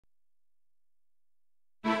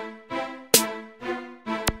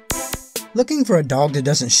Looking for a dog that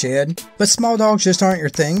doesn't shed, but small dogs just aren't your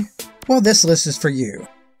thing? Well, this list is for you.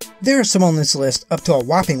 There are some on this list up to a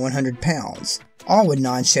whopping 100 pounds, all with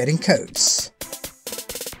non-shedding coats.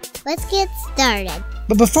 Let's get started.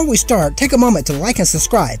 But before we start, take a moment to like and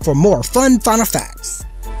subscribe for more fun final facts.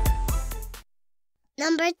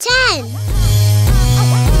 Number 10.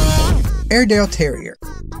 Airedale Terrier.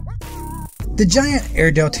 The giant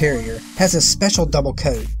Airedale Terrier has a special double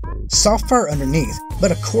coat, soft fur underneath,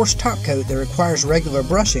 but a coarse top coat that requires regular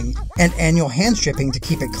brushing and annual hand stripping to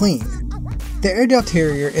keep it clean. The Airedale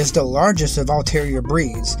Terrier is the largest of all terrier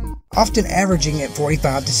breeds, often averaging at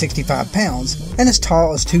 45 to 65 pounds and as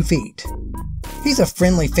tall as 2 feet. He's a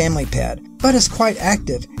friendly family pet, but is quite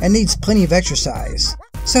active and needs plenty of exercise,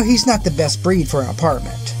 so he's not the best breed for an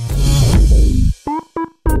apartment.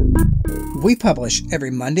 We publish every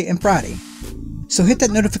Monday and Friday, so hit that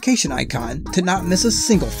notification icon to not miss a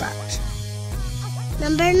single fact.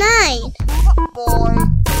 Number 9.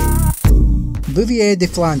 Bouvier de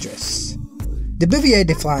Flandres. The Bouvier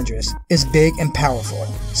de Flandres is big and powerful,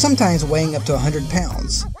 sometimes weighing up to 100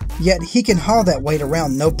 pounds, yet he can haul that weight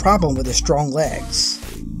around no problem with his strong legs.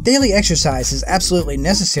 Daily exercise is absolutely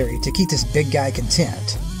necessary to keep this big guy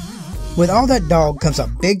content. With all that dog comes a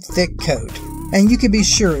big thick coat, and you can be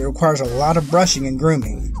sure it requires a lot of brushing and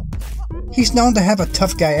grooming. He's known to have a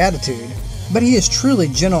tough guy attitude, but he is truly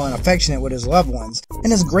gentle and affectionate with his loved ones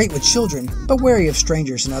and is great with children, but wary of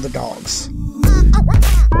strangers and other dogs.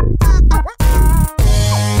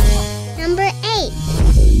 Number 8.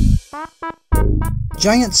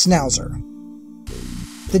 Giant Schnauzer.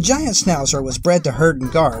 The giant Schnauzer was bred to herd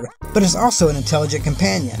and guard, but is also an intelligent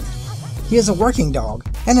companion. He is a working dog,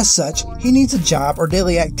 and as such, he needs a job or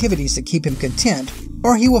daily activities to keep him content,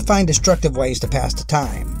 or he will find destructive ways to pass the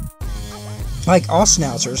time. Like all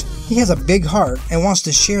Schnauzers, he has a big heart and wants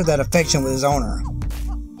to share that affection with his owner.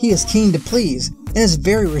 He is keen to please and is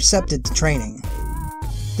very receptive to training.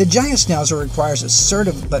 The giant Schnauzer requires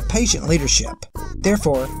assertive but patient leadership.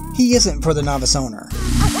 Therefore, he isn't for the novice owner.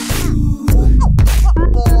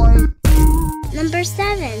 Number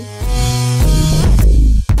 7.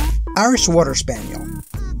 Irish Water Spaniel.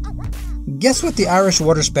 Guess what the Irish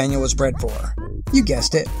Water Spaniel was bred for? You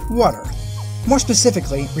guessed it, water. More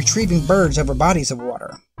specifically, retrieving birds over bodies of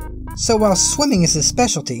water. So while swimming is his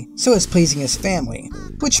specialty, so is pleasing his family,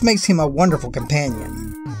 which makes him a wonderful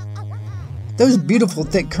companion. Those beautiful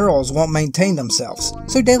thick curls won't maintain themselves,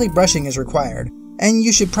 so daily brushing is required, and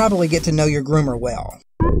you should probably get to know your groomer well.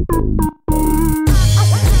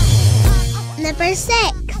 Number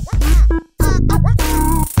 6.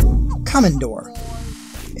 Komondor.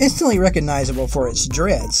 Instantly recognizable for its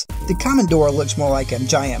dreads, the Komondor looks more like a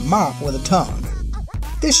giant mop with a tongue.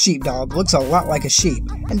 This sheepdog looks a lot like a sheep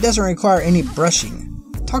and doesn't require any brushing.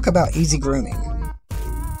 Talk about easy grooming.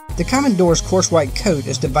 The Komondor's coarse white coat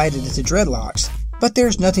is divided into dreadlocks, but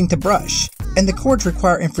there's nothing to brush, and the cords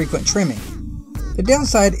require infrequent trimming. The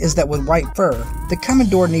downside is that with white fur, the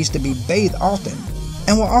Komondor needs to be bathed often,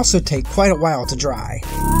 and will also take quite a while to dry.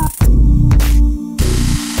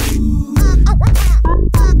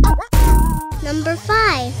 Number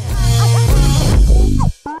 5.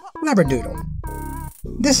 Labradoodle.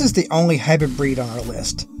 This is the only hybrid breed on our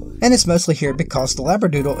list, and it's mostly here because the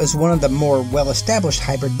Labradoodle is one of the more well-established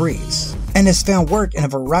hybrid breeds, and has found work in a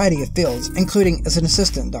variety of fields, including as an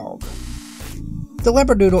assistant dog. The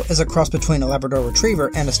Labradoodle is a cross between a Labrador Retriever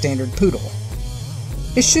and a standard Poodle.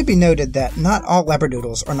 It should be noted that not all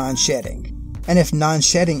Labradoodles are non-shedding, and if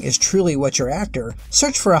non-shedding is truly what you're after,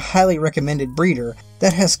 search for a highly recommended breeder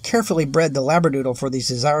that has carefully bred the Labradoodle for these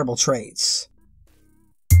desirable traits.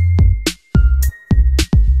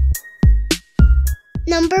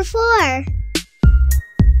 Number 4.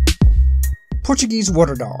 Portuguese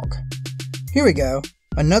Water Dog. Here we go,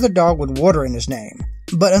 another dog with water in his name.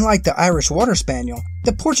 But unlike the Irish Water Spaniel,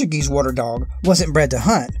 the Portuguese Water Dog wasn't bred to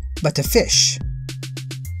hunt, but to fish.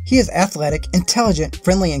 He is athletic, intelligent,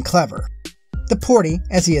 friendly, and clever. The Porty,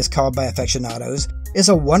 as he is called by aficionados, is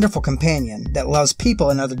a wonderful companion that loves people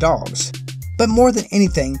and other dogs. But more than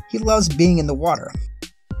anything, he loves being in the water.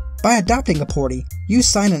 By adopting a Porty, you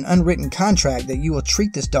sign an unwritten contract that you will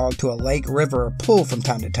treat this dog to a lake, river, or pool from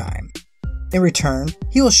time to time. In return,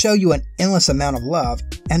 he will show you an endless amount of love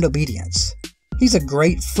and obedience. He's a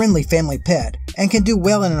great, friendly family pet and can do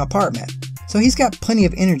well in an apartment, so he's got plenty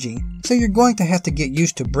of energy, so you're going to have to get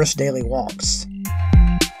used to brisk daily walks.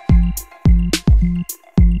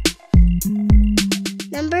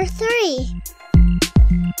 Number 3.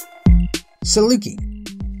 Saluki.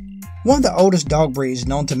 One of the oldest dog breeds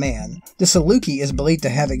known to man, the Saluki is believed to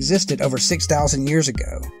have existed over 6,000 years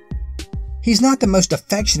ago. He's not the most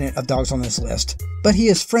affectionate of dogs on this list, but he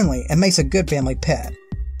is friendly and makes a good family pet.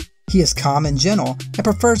 He is calm and gentle and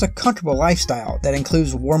prefers a comfortable lifestyle that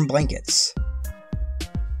includes warm blankets.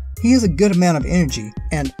 He has a good amount of energy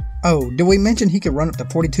and, oh, did we mention he could run up to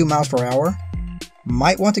 42 miles per hour?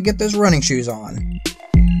 Might want to get those running shoes on.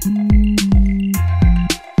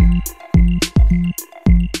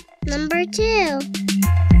 Number 2.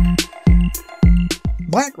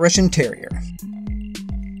 Black Russian Terrier.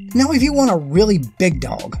 Now if you want a really big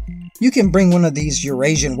dog, you can bring one of these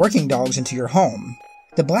Eurasian working dogs into your home.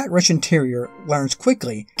 The Black Russian Terrier learns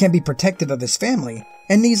quickly, can be protective of his family,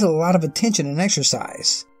 and needs a lot of attention and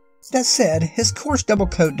exercise. That said, his coarse double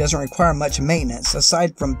coat doesn't require much maintenance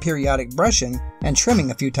aside from periodic brushing and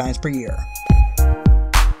trimming a few times per year.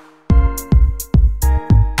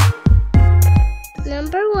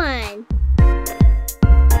 Number 1.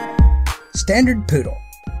 Standard Poodle.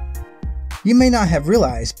 You may not have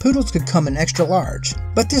realized poodles could come in extra large,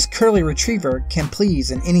 but this curly retriever can please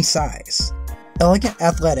in any size. Elegant,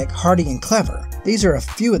 athletic, hardy, and clever, these are a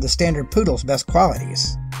few of the Standard Poodle's best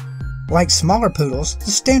qualities. Like smaller poodles, the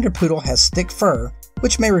Standard Poodle has thick fur,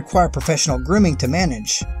 which may require professional grooming to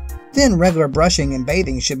manage. Then regular brushing and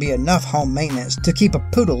bathing should be enough home maintenance to keep a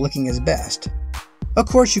poodle looking his best. Of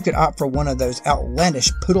course, you could opt for one of those outlandish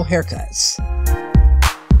poodle haircuts.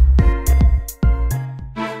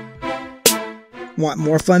 Want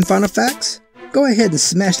more fun facts? Go ahead and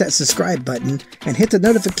smash that subscribe button and hit the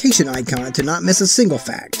notification icon to not miss a single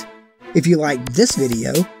fact. If you liked this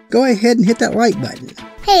video, go ahead and hit that like button.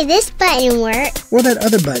 Hey, this button works. Or that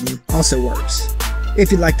other button also works.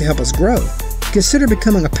 If you'd like to help us grow, consider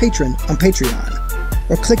becoming a patron on Patreon,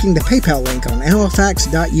 or clicking the PayPal link on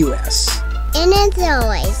animalfacts.us. And as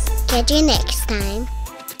always, catch you next time.